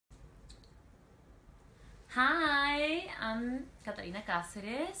Hi, I'm Catalina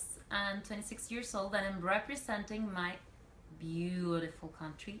Cáceres. I'm 26 years old and I'm representing my beautiful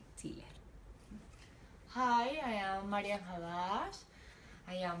country, Chile. Hi, I am Marian Haddad.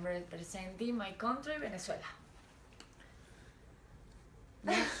 I am representing my country, Venezuela.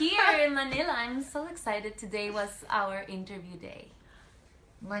 We're here in Manila. I'm so excited. Today was our interview day.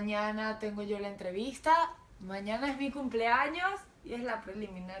 Mañana tengo yo la entrevista. Mañana es mi cumpleaños y es la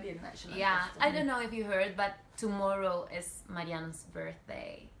preliminar y el national. Yeah, I don't know if you heard, but tomorrow is Mariana's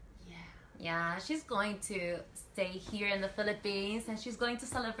birthday. Yeah, she's going to stay here in the Philippines and she's going to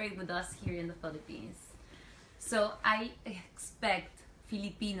celebrate with us here in the Philippines. So I expect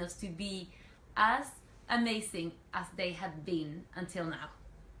Filipinos to be as amazing as they have been until now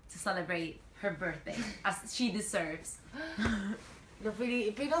to celebrate her birthday as she deserves. Los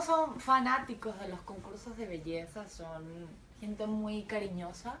filipinos son fanáticos de los concursos de belleza, son gente muy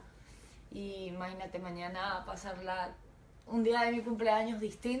cariñosa y imagínate mañana pasarla un día de mi cumpleaños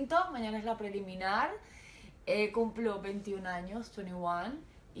distinto. Mañana es la preliminar, cumplo 21 años, 21,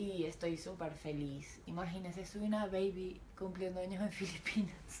 y estoy súper feliz. Imagínense, soy una baby cumpliendo años en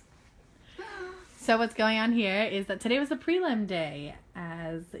Filipinas. So what's going on here is that today was the prelim day,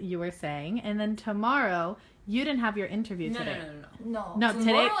 as you were saying, and then tomorrow you didn't have your interview today. No. No,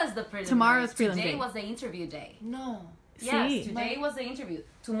 Tomorrow today is the prelim. tomorrow's prelim Today day. was the interview day. No. Yes, Sí. today was the interview.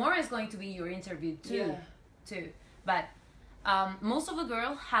 Tomorrow is going to be your interview too. Yeah. But most of the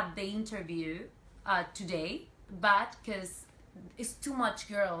girls had the interview today, but because it's too much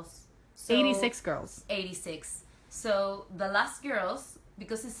girls. So 86 girls. 86. So the last girls,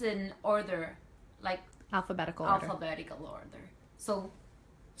 because it's in order, like Alphabetical order. alphabetical order. So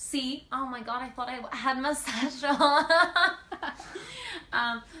C, oh my god, I thought I had massage on.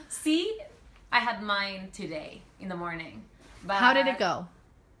 C, I had mine today in the morning. But How did it go?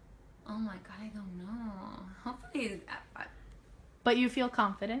 Oh my god, I don't know. Hopefully, But you feel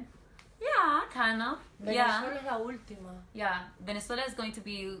confident? yeah, kind of. Venezuela es la última. Yeah. Venezuela is going to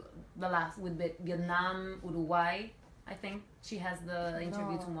be the last with Vietnam, Uruguay. I think she has the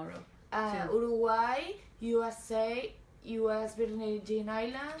interview No. tomorrow. too. Uruguay, USA, US Virgin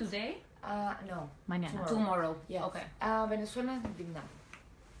Islands. Today? No. Mañana. Tomorrow. Yes. Okay. Venezuela es Vietnam.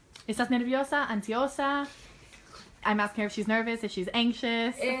 ¿Estás nerviosa? ¿Ansiosa? I'm asking her if she's nervous, if she's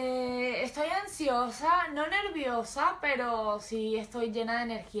anxious. Estoy ansiosa, no nerviosa, pero sí estoy llena de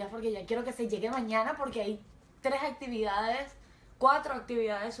energía porque ya quiero que se llegue mañana porque hay 4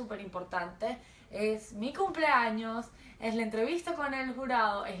 actividades súper importantes. Es mi cumpleaños, es la entrevista con el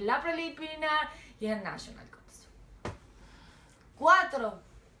jurado, es la preliminar y es el national costume. 4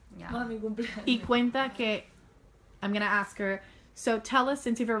 Yeah. más mi cumpleaños. Y cuenta que I'm going to ask her, so tell us,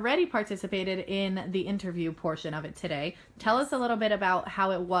 since you've already participated in the interview portion of it today, tell us a little bit about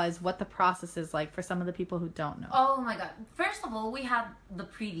how it was, what the process is like for some of the people who don't know. Oh my god. First of all, we had the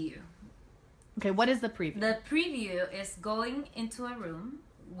preview. Okay, what is the preview? The preview is going into a room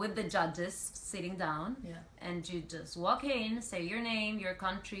with the judges sitting down. Yeah. And you just walk in, say your name, your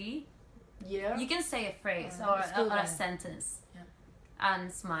country. Yeah. You can say a phrase let's do or a that. sentence. Yeah.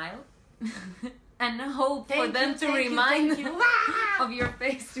 And smile. And hope for Thank them you, to thank you, remind thank you. of your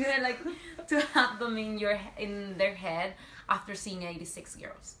face to like to have them in their head after seeing 86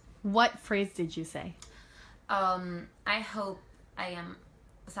 girls. What phrase did you say? I hope I am.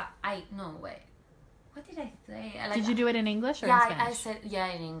 So no wait. What did I say? Did you do it in English or yeah, in Spanish? I said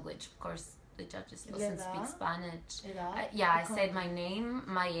in English. Of course, the judges doesn't speak Spanish. I said my name,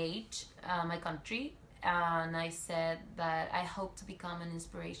 my age, my country, and I said that I hope to become an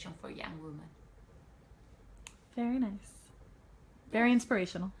inspiration for young women. Very nice. Very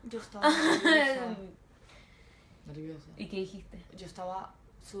inspirational. Yo estaba nerviosa. Nerviosa. ¿Y qué dijiste? Yo estaba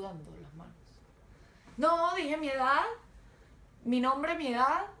sudando las manos. No, dije mi edad, mi nombre, mi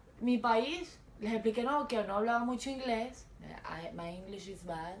edad, mi país. Les expliqué que no hablaba mucho inglés. My English is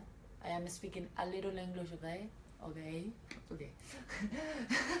bad. I am speaking a little English, okay? Okay.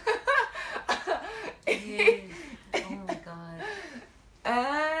 Yes. Oh my god.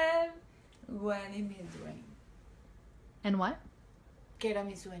 And when in my dream. And what? Que era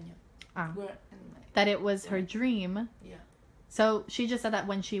mi sueño. That it was her dream. Yeah. So she just said that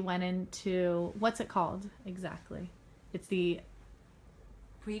when she went into, what's it called exactly? It's the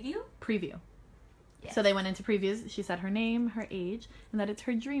preview. Yes. So they went into previews. She said her name, her age, and that it's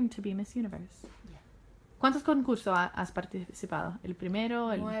her dream to be Miss Universe. Yeah. ¿Cuántos concursos has participado? ¿El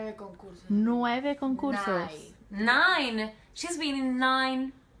primero? 9 concursos. 9 concursos. 9. She's been in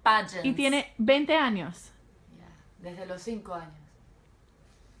 9 pageants. Y tiene 20 años. Yeah. Desde los 5 años.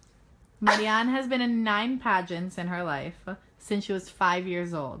 Marianne has been in 9 pageants in her life since she was 5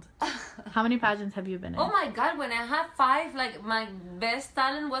 years old. How many pageants have you been in? Oh my God, when I had 5, like my best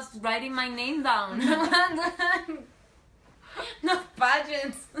talent was writing my name down. No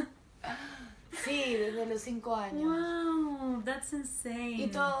pageants. Sí, desde los 5 años. Wow, that's insane. Y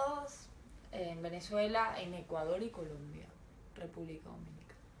todos en Venezuela, en Ecuador y Colombia. República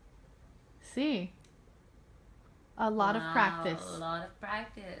Dominicana. Sí. A lot of practice. A lot of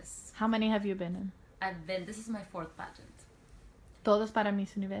practice. How many have you been in? This is my 4th pageant. ¿Todos para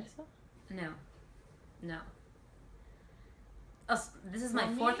Miss Universo? No. This is my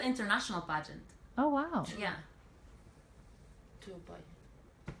 4th international pageant. Oh, wow. Yeah. 2 pageants.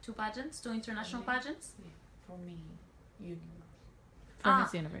 2 pageants? 2 international pageants? Yeah, for me, universe. For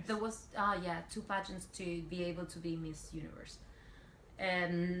Miss Universe. There was 2 pageants to be able to be Miss Universe.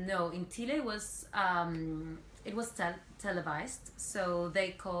 No, in Chile it was televised, so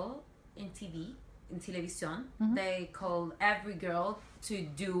they call in TV, in televisión, they call every girl to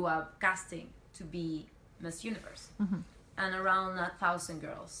do a casting to be Miss Universe. And around 1,000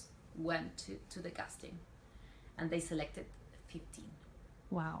 girls went to the casting, and they selected 15.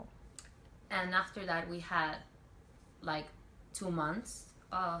 Wow. And after that we had like 2 months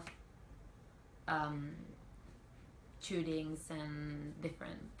of shootings and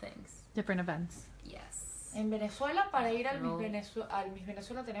different things. Different events. Yes. En Venezuela, para ir al Miss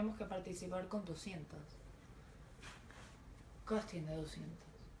Venezuela tenemos que participar con 200. Casting de 200.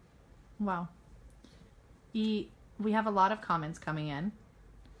 Wow. We have a lot of comments coming in.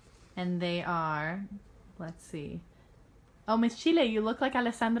 And they are, let's see. Oh, Miss Chile, you look like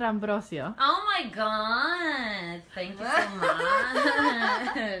Alessandra Ambrosio. Oh my God! Thank you so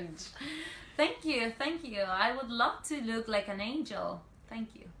much. Thank you. I would love to look like an angel.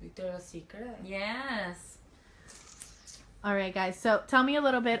 Thank you. Victoria's Secret. Yes. All right, guys. So tell me a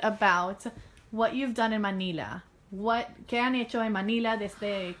little bit about what you've done in Manila. ¿Qué han hecho en Manila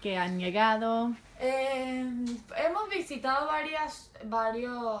desde que han llegado? Hemos visitado varios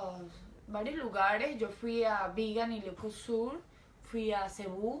lugares. Yo fui a Vegan y Leco Sur, fui a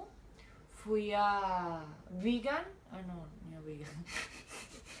Cebú, fui a Vegan, no Vegan.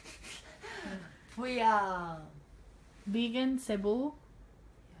 Fui a Vegan, Cebu.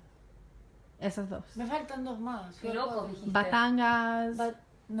 Esas 2. Me faltan 2 más. Y loco, dijiste. Batangas.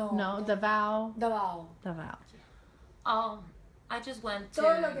 No, Davao. Davao. I just went to...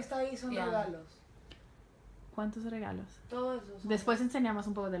 Todo lo que está ahí son regalos. ¿Cuántos regalos? Todos esos. Después enseñamos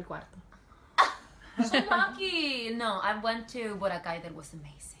un poco del cuarto. So lucky. No, I went to Boracay. That was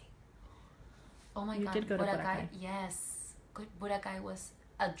amazing. Oh my You God, did go to Boracay. Yes, Boracay was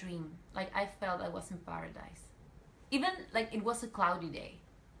a dream. Like I felt I was in paradise. Even like it was a cloudy day.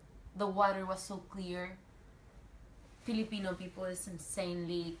 The water was so clear. Filipino people is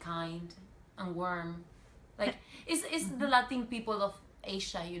insanely kind and warm. Like it's the Latin people of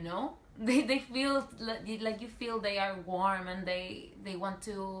Asia, you know. They feel like you feel they are warm and they want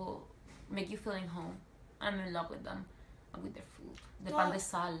to make you feel in home. I'm in love with them and with their food. The pan de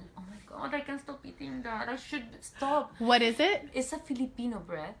sal. Oh my God, I can't stop eating that. I should stop. What is it? It's a Filipino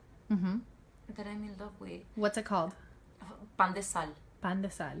bread that I'm in love with. What's it called? Pan de sal. Pan de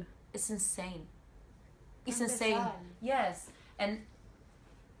sal. It's insane. It's Pan de insane. sal. Yes. And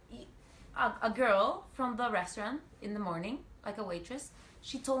a girl from the restaurant in the morning, like a waitress,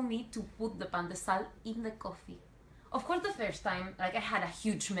 she told me to put the pan de sal in the coffee. Of course, the first time, like I had a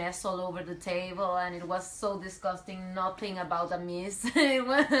huge mess all over the table, and it was so disgusting. Nothing about a miss. It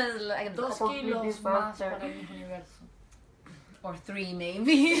was like 2 kilos más para Miss Universo. or 3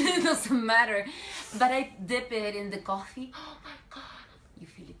 maybe. It doesn't matter. But I dip it in the coffee. Oh my God, you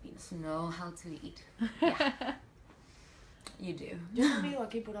Filipinos know how to eat. Yeah, you do. Yo conmigo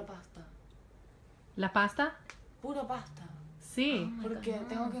aquí pura pasta. ¿La pasta? Pura pasta. Sí. Porque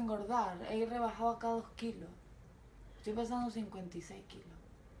tengo que engordar. He rebajado acá 2 kilos. Estoy pesando 56 kilos.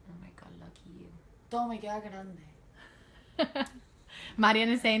 Oh my God, lucky you. Todo me queda grande. Marian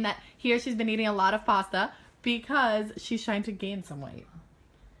is saying that here she's been eating a lot of pasta because she's trying to gain some weight.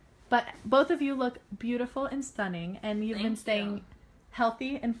 But both of you look beautiful and stunning, and you've been staying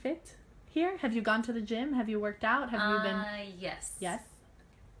healthy and fit here. Have you gone to the gym? Have you worked out? Have you been? Yes. Yes.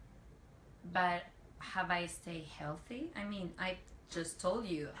 But have I stayed healthy? I mean, I just told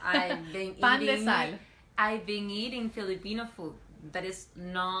you I've been Pan de sal. I've been eating Filipino food that is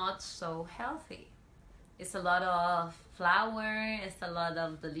not so healthy. It's a lot of flour. It's a lot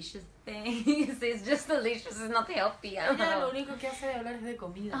of delicious things. It's just delicious. It's not healthy. I don't Ella know. lo único que hace de hablar es de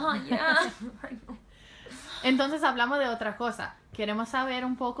comida. Yeah. I know. Entonces hablamos de otra cosa. Queremos saber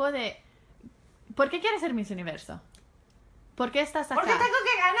un poco de ¿por qué quieres ser Miss Universo? ¿Por qué estás acá? Porque tengo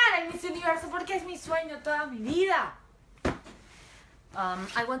que ganar en Miss Universo, porque es mi sueño toda mi vida.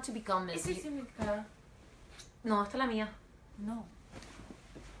 I want to become Miss. Esa es mi cara. No, esta es la mía. No.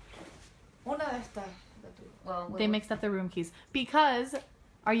 Una de estas. La tuya. Well, They mixed up the room keys. Because,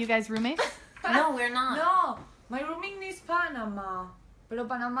 are you guys roommates? No, we're not. No, my roommate is Panama. Pero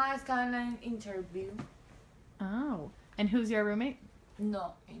Panama está en el interview. Oh. And who's your roommate?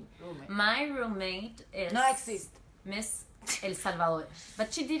 No, in roommate. My roommate is No exist. Miss El Salvador,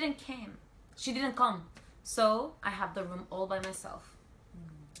 but she didn't came. She didn't come, so I have the room all by myself.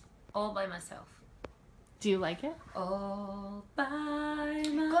 All by myself. Do you like it? All by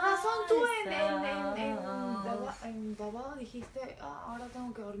myself. Con razón tú en Davao dijiste, ahora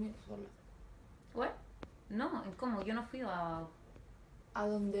tengo que dormir sola. What? No, ¿cómo? Yo no fui a... ¿A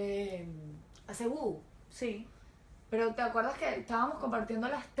donde? A Cebú. Sí. Pero ¿te acuerdas que estábamos compartiendo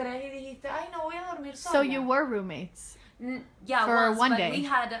las tres y dijiste, ay, no voy a dormir sola? So you were roommates. Yeah, For once, one but day. we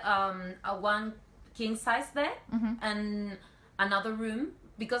had a one king size bed Mhm. and another room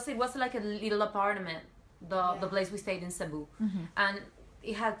because it was like a little apartment. The place we stayed in Cebu, and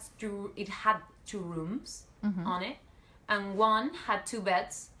it had two rooms on it, and one had two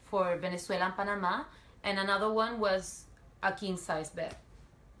beds for Venezuela and Panama, and another one was a king size bed.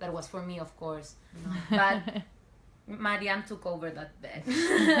 That was for me, of course, but Marianne took over that bed.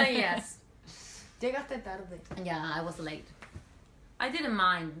 Yes. Llegaste tarde. Yeah, I was late. I didn't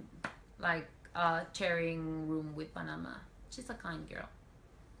mind, like, sharing room with Panama. She's a kind girl.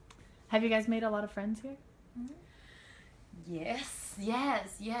 Have you guys made a lot of friends here? Yes.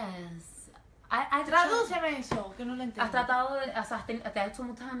 I Tradúceme eso, que no lo entiendo. Has tratado de... O sea, te has hecho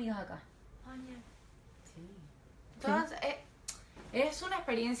muchas amigas acá. Sí. Entonces, es una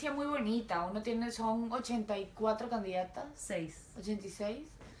experiencia muy bonita. Son 84 candidatas. 86.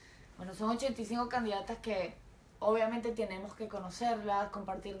 Bueno, son 85 candidatas que obviamente tenemos que conocerlas,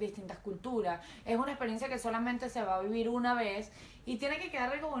 compartir distintas culturas. Es una experiencia que solamente se va a vivir una vez y tiene que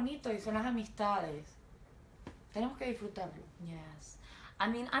quedar algo bonito y son las amistades. Tenemos que disfrutarlo. Yes. I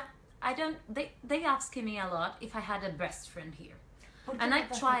mean, I don't... They ask me a lot if I had a best friend here. ¿Por qué And I no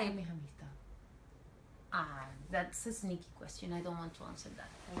pasas tried... con mis amistades? That's a sneaky question. I don't want to answer that.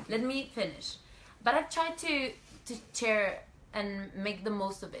 Okay. Let me finish. But I've tried to share and make the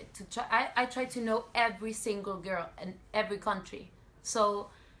most of it. I try to know every single girl in every country. So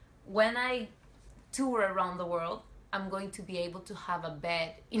when I tour around the world, I'm going to be able to have a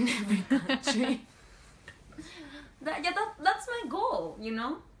bed in every country. That's my goal, you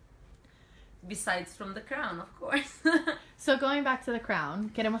know? Besides from the crown, of course. So going back to the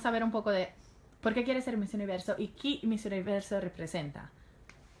crown, queremos saber un poco de por qué quieres ser Miss Universo y qué Miss Universo representa.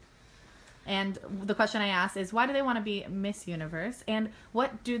 And the question I asked is, why do they want to be Miss Universe? And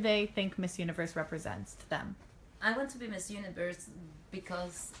what do they think Miss Universe represents to them? I want to be Miss Universe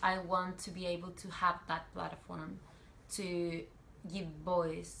because I want to be able to have that platform to give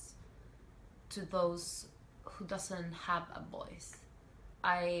voice to those who doesn't have a voice.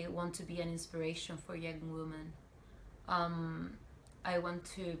 I want to be an inspiration for young women. I want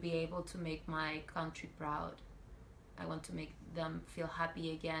to be able to make my country proud. I want to make them feel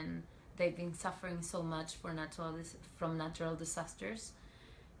happy again. They've been suffering so much from natural disasters,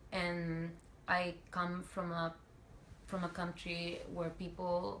 and I come from a country where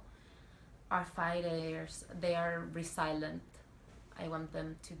people are fighters. They are resilient. I want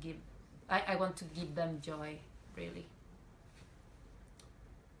them to give. I want to give them joy, really.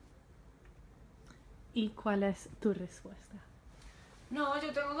 ¿Y cuál es tu respuesta? No,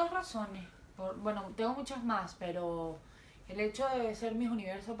 yo tengo dos razones. Bueno, tengo muchas más, pero el hecho de ser Miss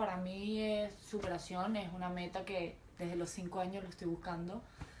Universo para mí es superación, es una meta que desde los 5 años lo estoy buscando,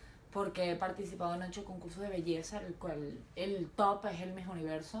 porque he participado en 8 concursos de belleza, el cual el top es el Miss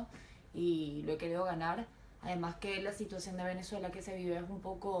Universo y lo he querido ganar. Además que la situación de Venezuela que se vive es un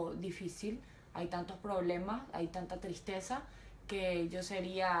poco difícil, hay tantos problemas, hay tanta tristeza, que yo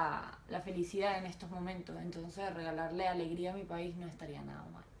sería la felicidad en estos momentos. Entonces regalarle alegría a mi país no estaría nada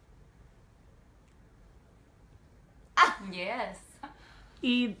mal. Yes.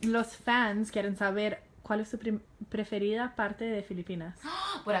 Y los fans quieren saber cuál es su preferida parte de Filipinas.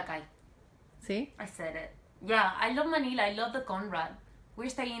 Boracay. ¿Sí? I said it. Yeah, I love Manila. I love the Conrad. We're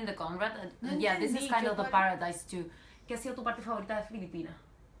staying in the Conrad. Yeah, this is kind of the paradise too. ¿Qué ha sido tu parte favorita de Filipinas?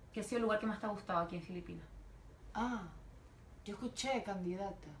 ¿Qué ha sido el lugar que más te ha gustado aquí en Filipinas? Yo escuché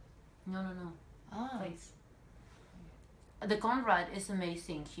candidata. No. Place. The Conrad is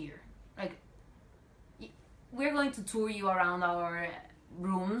amazing here. Like, we're going to tour you around our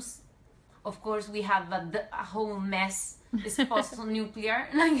rooms. Of course, we have a whole mess. It's post-nuclear.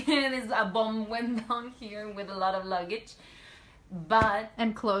 Like, there's a bomb went down here with a lot of luggage.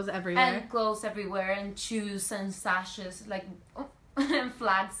 And clothes everywhere. And shoes and sashes. Like, and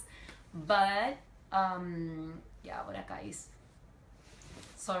flags. But yeah, Boracay is,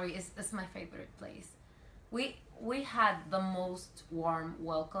 sorry, it's my favorite place. We had the most warm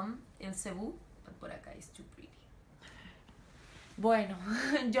welcome in Cebu, but Boracay is too pretty. Bueno,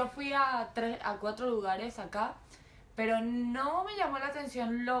 yo fui a 4 lugares acá, pero no me llamó la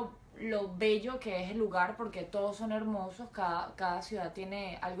atención lo bello que es el lugar, porque todos son hermosos, cada ciudad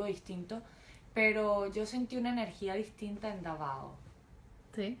tiene algo distinto, pero yo sentí una energía distinta en Davao.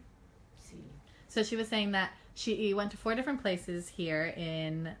 See? Sí. So she was saying that she went to 4 different places here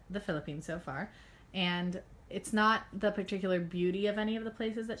in the Philippines so far, and it's not the particular beauty of any of the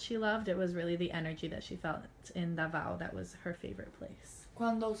places that she loved. It was really the energy that she felt in Davao that was her favorite place.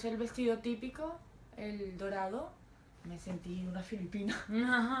 Cuando usé el vestido típico, el dorado, me sentí una filipina.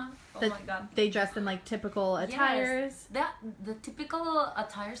 Oh my god. They dressed in like typical attires. Yes. The typical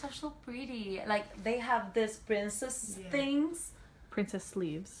attires are so pretty. Like they have this princess things. Princess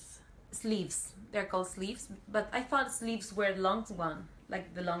sleeves. Sleeves. They're called sleeves. But I thought sleeves were long one.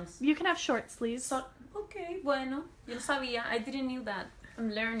 Like the long. You can have short sleeves. So, okay, bueno. Yo no sabía. I didn't know that.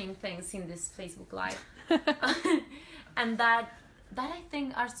 I'm learning things in this Facebook Live. And that I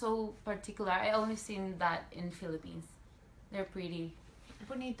think are so particular. I only seen that in Philippines. They're pretty. Es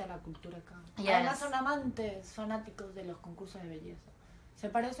bonita la cultura acá. Yes. Además son amantes, fanáticos de los concursos de belleza. Se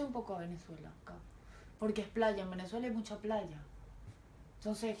parece un poco a Venezuela acá. Porque es playa. En Venezuela hay mucha playa.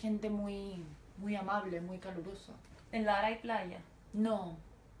 Entonces gente muy amable, muy calurosa. En Lara hay playa. No,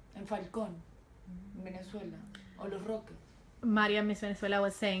 en Falcón, en Venezuela. O Los Roques. Maria Miss Venezuela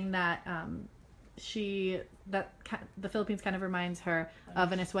was saying that the Philippines kind of reminds her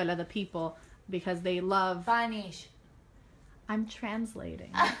of Venezuela, the people, because they love. Spanish. I'm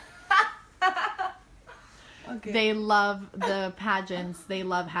translating. Okay. They love the pageants. They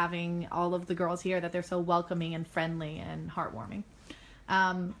love having all of the girls here, that they're so welcoming and friendly and heartwarming.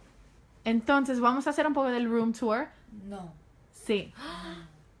 Entonces, vamos a hacer un poco del room tour. No. Sí.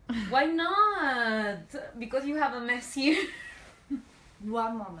 Why not? Because you have a mess here.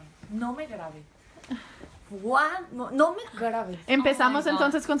 One moment. No me grabes. No me grabes. Empezamos God.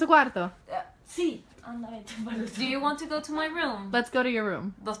 entonces con su cuarto. Sí. Anda, vete para el Do you want to go to my room? Let's go to your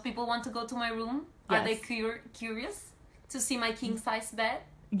room. Those people want to go to my room? Yes. Are they curious to see my king size bed?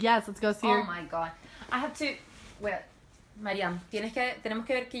 Yes, let's go see Oh your... my god. I have to. Well, Mariam, tenemos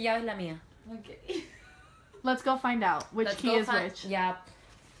que ver qué llave es la mía. Okay. Let's go find out which Let's key go is find- which. Yeah.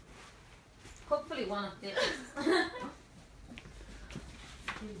 Hopefully one of these.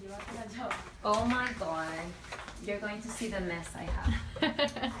 Oh my god. You're going to see the mess I have.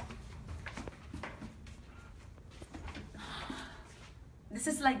 This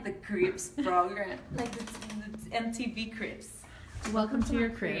is like the Cribs program. Like the MTV Cribs. Welcome to your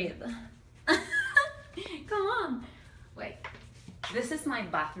my crib. Come on. Wait. This is my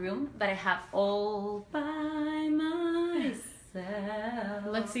bathroom that I have all by myself.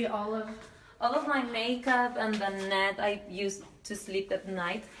 Let's see all of... All of my makeup and the net I use to sleep at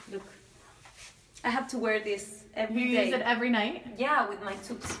night. Look. I have to wear this every You day. use it every night? Yeah, with my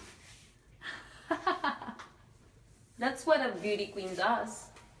tubes. That's what a beauty queen does.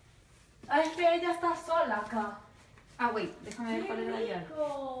 Es que ella está sola acá. Ah, wait. Déjame ver cuál es la llave.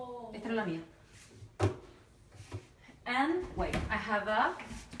 Rico. Esta es la mía. And wait, I have a.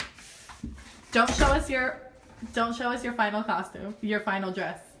 Don't show us your final costume, your final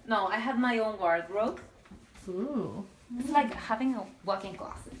dress. No, I have my own wardrobe. Ooh. It's like having a walk-in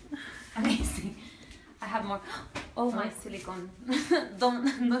closet. Amazing. I have more. Oh, my silicone.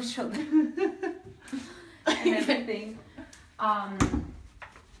 don't show them. And everything.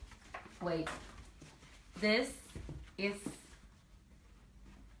 Wait. This is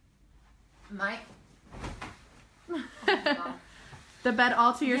my. Oh my God. The bed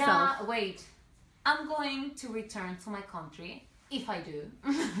all to yourself. Yeah, wait. I'm going to return to my country, if I do,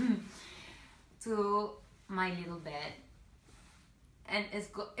 to my little bed. And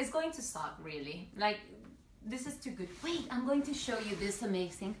it's going to suck, really. Like, this is too good. Wait, I'm going to show you this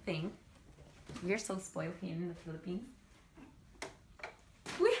amazing thing. We're so spoiled here in the Philippines.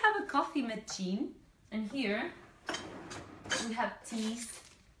 We have a coffee machine. And here, we have teas.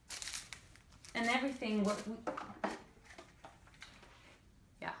 And everything.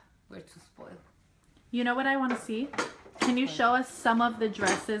 Yeah, we're too spoiled. You know what I want to see? Can you show us some of the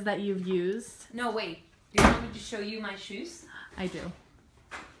dresses that you've used? No, wait. Do you want me to show you my shoes? I do.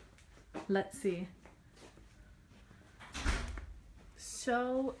 Let's see.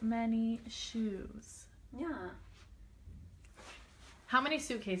 So many shoes. Yeah. How many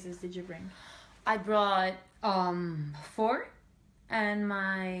suitcases did you bring? I brought 4 and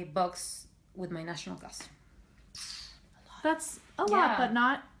my box with my national costume. A That's a Yeah. lot, but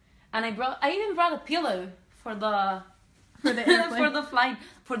not And I even brought a pillow for the for the airplane. for the flight,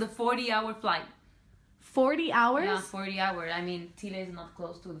 for the 40-hour flight. 40 hours? Yeah, 40 hours. I mean, Chile is not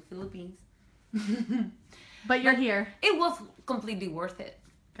close to the Philippines. But you're here. It was completely worth it.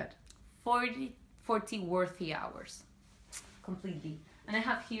 Good. 40 worthy hours. Completely. And I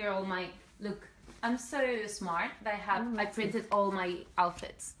have here all my, look, I'm so smart that I printed all my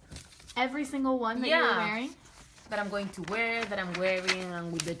outfits. Every single one that Yeah. you're wearing? That I'm going to wear, that I'm wearing,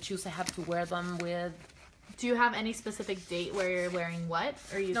 and with the shoes I have to wear them with. Do you have any specific date where you're wearing what?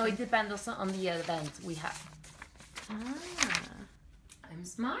 Or you No, think- it depends also on the event we have. Ah. I'm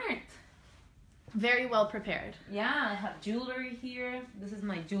smart. Very well prepared. Yeah, I have jewelry here. This is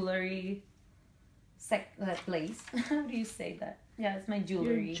my jewelry place. How do you say that? Yeah, it's my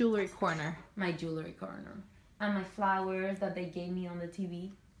jewelry. Your jewelry corner. My jewelry corner. And my flowers that they gave me on the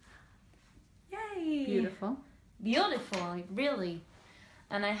TV. Yay! Beautiful. Beautiful, really.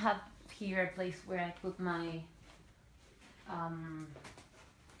 And I have here a place where I put my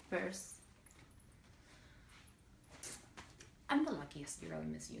purse. I'm the luckiest girl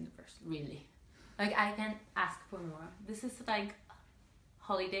in Miss Universe, really. Like, I can't ask for more. This is like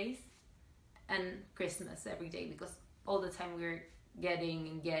holidays and Christmas every day, because all the time we're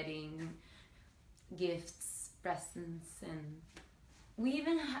getting gifts, presents, and we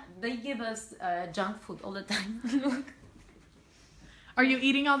even they give us junk food all the time. Look. Are you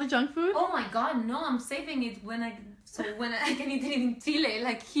eating all the junk food? Oh my god, no, I'm saving it when I can eat it in Chile.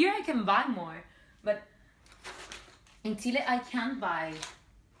 Like, here I can buy more, but in Chile I can't buy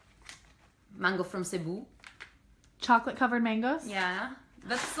mango from Cebu. Chocolate covered mangoes? Yeah,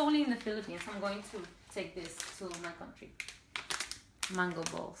 that's only in the Philippines. I'm going to take this to my country. Mango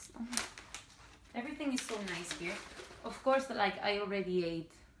balls. Everything is so nice here. Of course, like, I already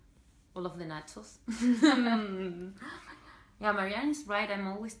ate all of the nachos. Yeah, Marianne is right. I'm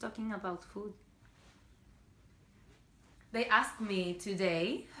always talking about food. They asked me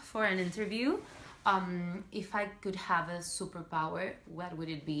today for an interview if I could have a superpower, what would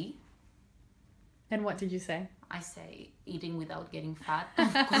it be? And what did you say? I say eating without getting fat,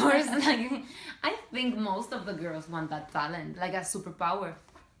 of course. Like, I think most of the girls want that talent, like a superpower,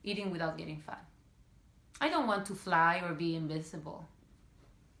 eating without getting fat. I don't want to fly or be invisible.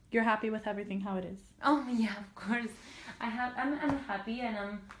 You're happy with everything how it is? Oh yeah, of course. I'm happy, and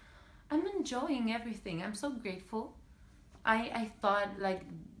I'm enjoying everything. I'm so grateful. I thought like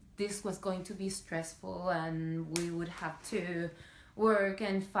this was going to be stressful, and we would have to work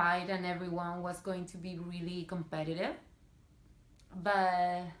and fight, and everyone was going to be really competitive.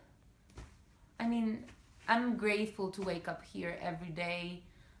 But I mean, I'm grateful to wake up here every day,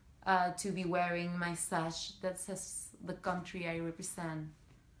 to be wearing my sash that says the country I represent,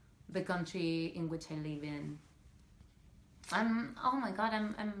 the country in which I live in. Oh my god,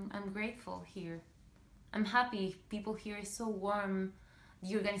 I'm grateful here. I'm happy. People here is so warm.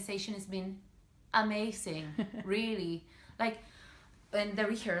 The organization has been amazing, really. Like, in the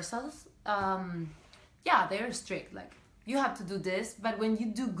rehearsals, yeah, they're strict. Like, you have to do this, but when you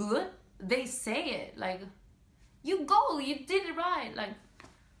do good, they say it. Like, you did it right. Like,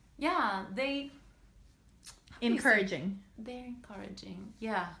 yeah, Encouraging. They're encouraging.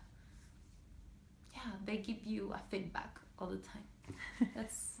 Yeah. Yeah, they give you a feedback all the time.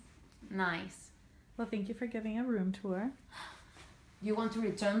 That's nice. Well, thank you for giving a room tour. You want to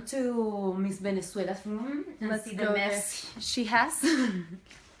return to Miss Venezuela's room and Let's see the go mess she has?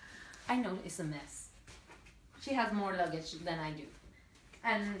 I know it's a mess. She has more luggage than I do.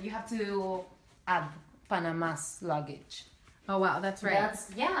 And you have to add Panama's luggage. Oh, wow, that's right.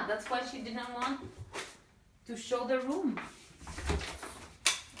 That's why she didn't want to show the room.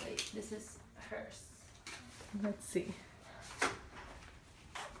 Wait, this is hers. Let's see.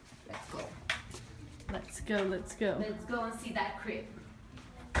 Let's go. Let's go, let's go. Let's go and see that crib.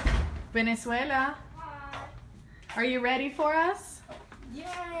 Venezuela. Are you ready for us?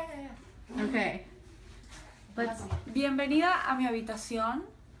 Yeah. Okay. Let's. Bienvenida a mi habitación,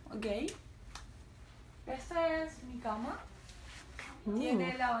 ¿ok? Esta es mi cama.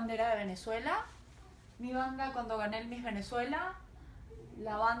 Tiene la bandera de Venezuela. Mi banda cuando gané el Miss Venezuela.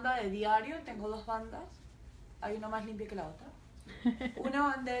 La banda de diario, tengo dos bandas. Hay una más limpia que la otra. Una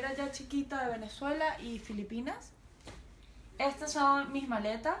bandera ya chiquita de Venezuela y Filipinas. Estas son mis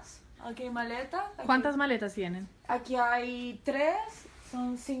maletas. Aquí hay maletas. Aquí, ¿Cuántas maletas tienen? Aquí hay 3.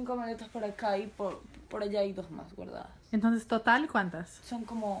 Son 5 maletas por acá y por allá hay 2 más guardadas. Entonces, total, ¿cuántas? Son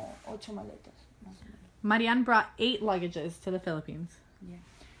como 8 maletas, más o menos. Marianne brought 8 luggages to the Philippines.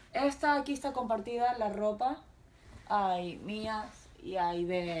 Esta aquí está compartida, la ropa. Hay mías y hay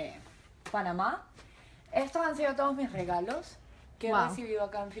de Panamá. Estos han sido todos mis regalos que he Wow. recibido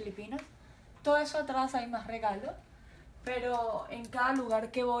acá en Filipinas. Todo eso atrás hay más regalos, pero en cada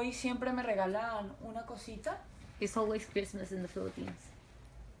lugar que voy siempre me regalan una cosita. It's always Christmas in the Philippines.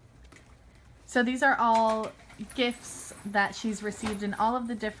 So these are all gifts that she's received in all of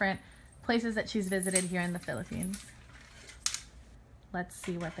the different places that she's visited here in the Philippines. Let's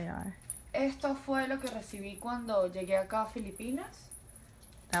see what they are. Esto fue lo que recibí cuando llegué acá a Filipinas.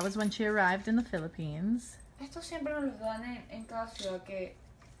 That was when she arrived in the Philippines. Estos siempre me los dan en cada ciudad que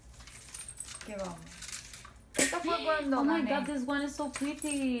vamos. Esto fue cuando Oh my gané. god, this one is so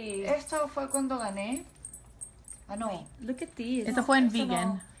pretty. Esto fue cuando gané. Ah, no. Look at these. Esto fue en Este vegan.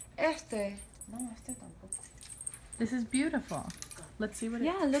 no. Este. No, este tampoco. This is beautiful. Let's see what it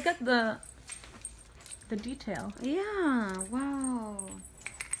Yeah, look at the... the detail. Yeah, wow.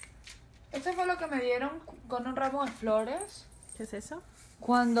 Esto fue lo que me dieron con un ramo de flores ¿Qué es eso?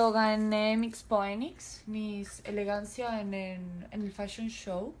 cuando gané Mix Poenix, Miss Elegancia en el Fashion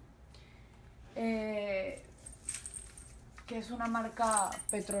Show. Que es una marca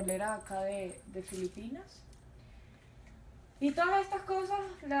petrolera acá de Filipinas. Y todas estas cosas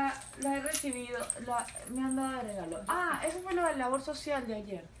las he recibido, me han dado de regalo. Ah, eso fue lo de labor social de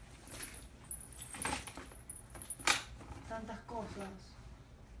ayer. Tantas cosas.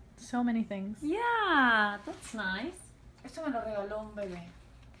 So many things. Yeah, that's nice. Esto me lo regaló un bebé.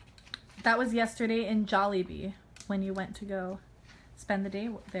 That was yesterday in Jollibee when you went to go spend the day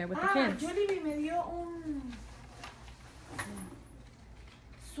there with the kids. Jollibee me dio un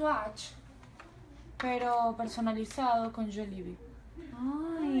swatch, pero personalizado con Jollibee.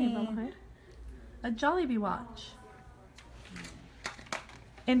 Ay, vamos a ver. A Jollibee watch.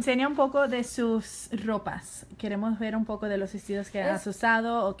 Enseña un poco de sus ropas. Queremos ver un poco de los vestidos que has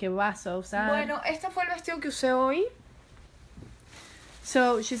usado o que vas a usar. Bueno, este fue el vestido que usé hoy.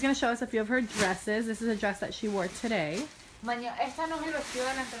 So she's going to show us a few of her dresses. This is a dress that she wore today. Esta no es el vestido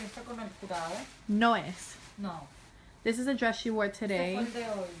de la entrevista con el jurado. No es. No. This is a dress she wore Este today fue el de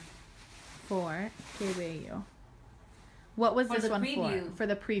hoy. for Qué Bello. What was For this the one preview. for? For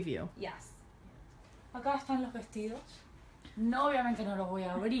the preview. Yes. Acá están los vestidos. No, obviamente no los voy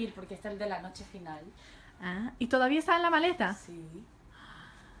a abrir porque está el de la noche final. Ah, ¿y todavía está en la maleta? Sí.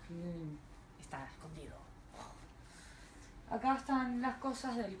 Está escondido. Acá están las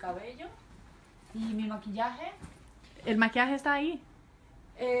cosas del cabello y mi maquillaje. ¿El maquillaje está ahí?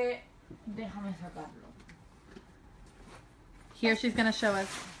 Déjame sacarlo. Here she's going to show us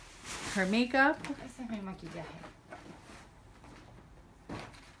her makeup. Ese es mi maquillaje.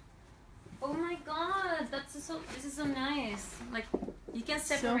 Oh my god, this is so nice. Like, you can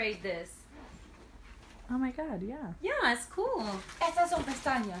separate this. Oh my god, yeah. Yeah, it's cool. Estas son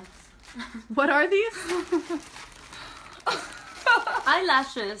pestañas. What are these?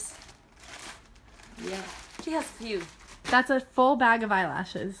 Eyelashes. Yeah. She has few. That's a full bag of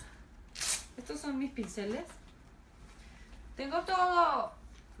eyelashes. Estos son mis pinceles. Tengo todo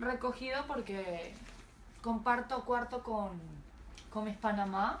recogido porque comparto cuarto con mis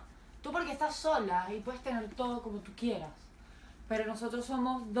Panamá. Tú porque estás sola y puedes tener todo como tú quieras. Pero nosotros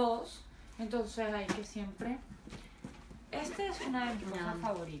somos dos, entonces hay que siempre... Esta es una de mis cosas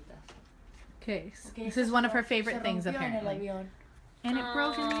favoritas. Okay, Okay, this esto is one of her se favorite things rompió en el apparently. avión. And it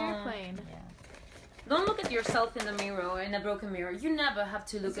broke in the Aw. airplane. Yeah. Don't look at yourself in the mirror, in a broken mirror. You never have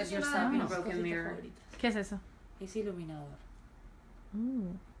to look Esa at es una yourself de in a mis broken cositas mirror. favoritas. ¿Qué es eso? Es iluminador.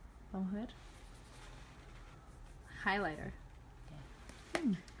 Vamos a ver. Highlighter.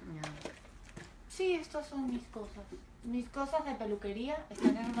 Yeah. Sí, estas son mis cosas. Mis cosas de peluquería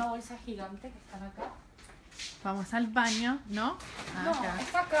están en una bolsa gigante que están acá. Vamos al baño, ¿no? No, Acá.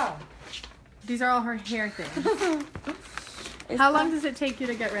 está acá. These are all her hair things. How long does it take you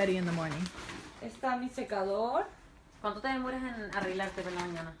to get ready in the morning? Está mi secador. ¿Cuánto te demoras en arreglarte por la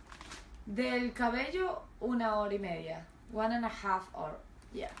mañana? Del cabello, 1 hora y media. 1.5 hours.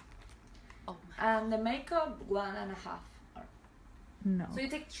 Yeah. Oh. And the makeup, 1.5 hours. No. So you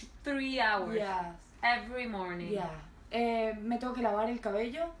take 3 hours Yes. every morning. Yeah. Me tengo que lavar el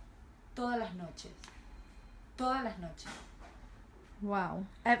cabello todas las noches. Todas las noches. Wow.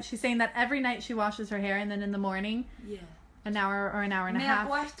 She's saying that every night she washes her hair and then in the morning, Yeah. an hour or an hour and a Me half.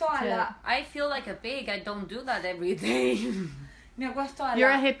 acuesto a la... I feel like a pig. I don't do that every day. Me acuesto a You're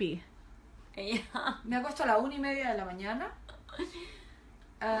la... a hippie. Yeah. Me acuesto a la 1:30 de la mañana.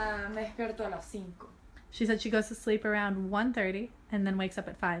 Me despierto a las 5. She said she goes to sleep around 1:30 and then wakes up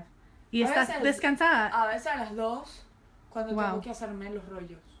at 5. Y A estás veces- descansada. A veces a las 2, cuando Wow. tengo que hacerme los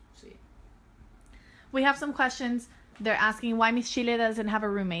rollos. Sí. We have some questions. They're asking why Miss Chile doesn't have a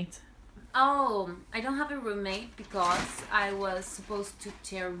roommate. Oh, I don't have a roommate because I was supposed to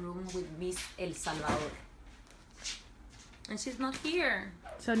share a room with Miss El Salvador. And she's not here.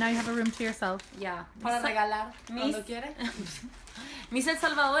 So now you have a room to yourself. Yeah. Para regalar Miss, cuando quieres. Miss El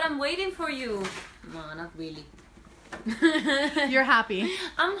Salvador, I'm waiting for you. No, not really. You're happy.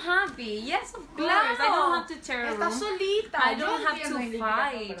 I'm happy. Yes, of course. Claro. I don't have to share a room. Estás solita. I Yo don't have entiendo, to Angelica,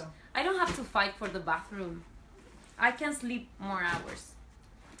 fight. pero- I don't have to fight for the bathroom. I can sleep more hours.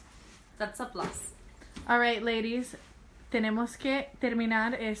 That's a plus. All right, ladies. Tenemos que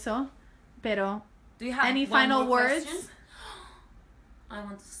terminar eso. Pero Do you have any one final more words? question? I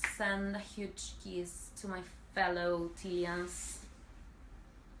want to send a huge kiss to my fellow Chileans.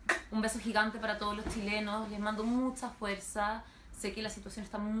 Un beso gigante para todos los chilenos. Les mando mucha fuerza. Sé que la situación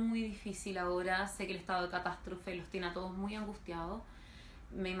está muy difícil ahora. Sé que el estado de catástrofe los tiene a todos muy angustiados.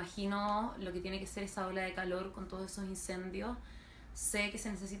 Me imagino lo que tiene que ser esa ola de calor con todos esos incendios. Sé que se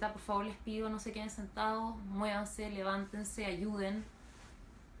necesita, por favor les pido, no se queden sentados, muévanse, levántense, ayuden.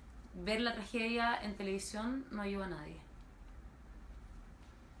 Ver la tragedia en televisión no ayuda a nadie.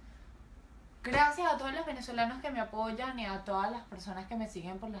 Gracias a todos los venezolanos que me apoyan y a todas las personas que me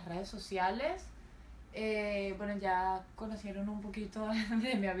siguen por las redes sociales. Bueno, ya conocieron un poquito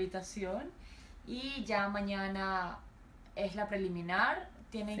de mi habitación y ya mañana es la preliminar.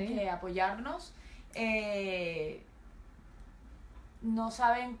 Tienen Sí. que apoyarnos. No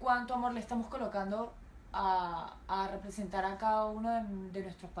saben cuánto amor le estamos colocando a representar a cada uno de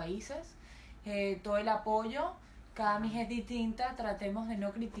nuestros países. Todo el apoyo. Cada mija es distinta, tratemos de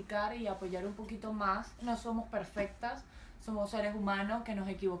no criticar y apoyar un poquito más. No somos perfectas, somos seres humanos que nos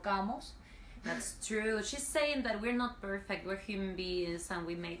equivocamos. That's true. She's saying that we're not perfect, we're human beings and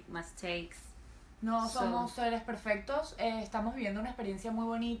we make mistakes. No So- somos seres perfectos, estamos viviendo una experiencia muy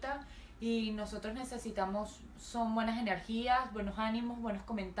bonita y nosotros necesitamos, son buenas energías, buenos ánimos, buenos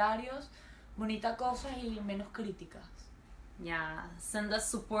comentarios, bonitas cosas y menos críticas. Yeah, send us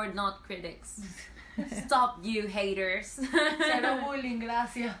support, not critics. Stop you haters. Cero bullying,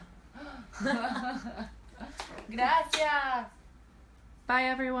 gracias. Gracias. bye,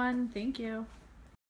 everyone. Thank you.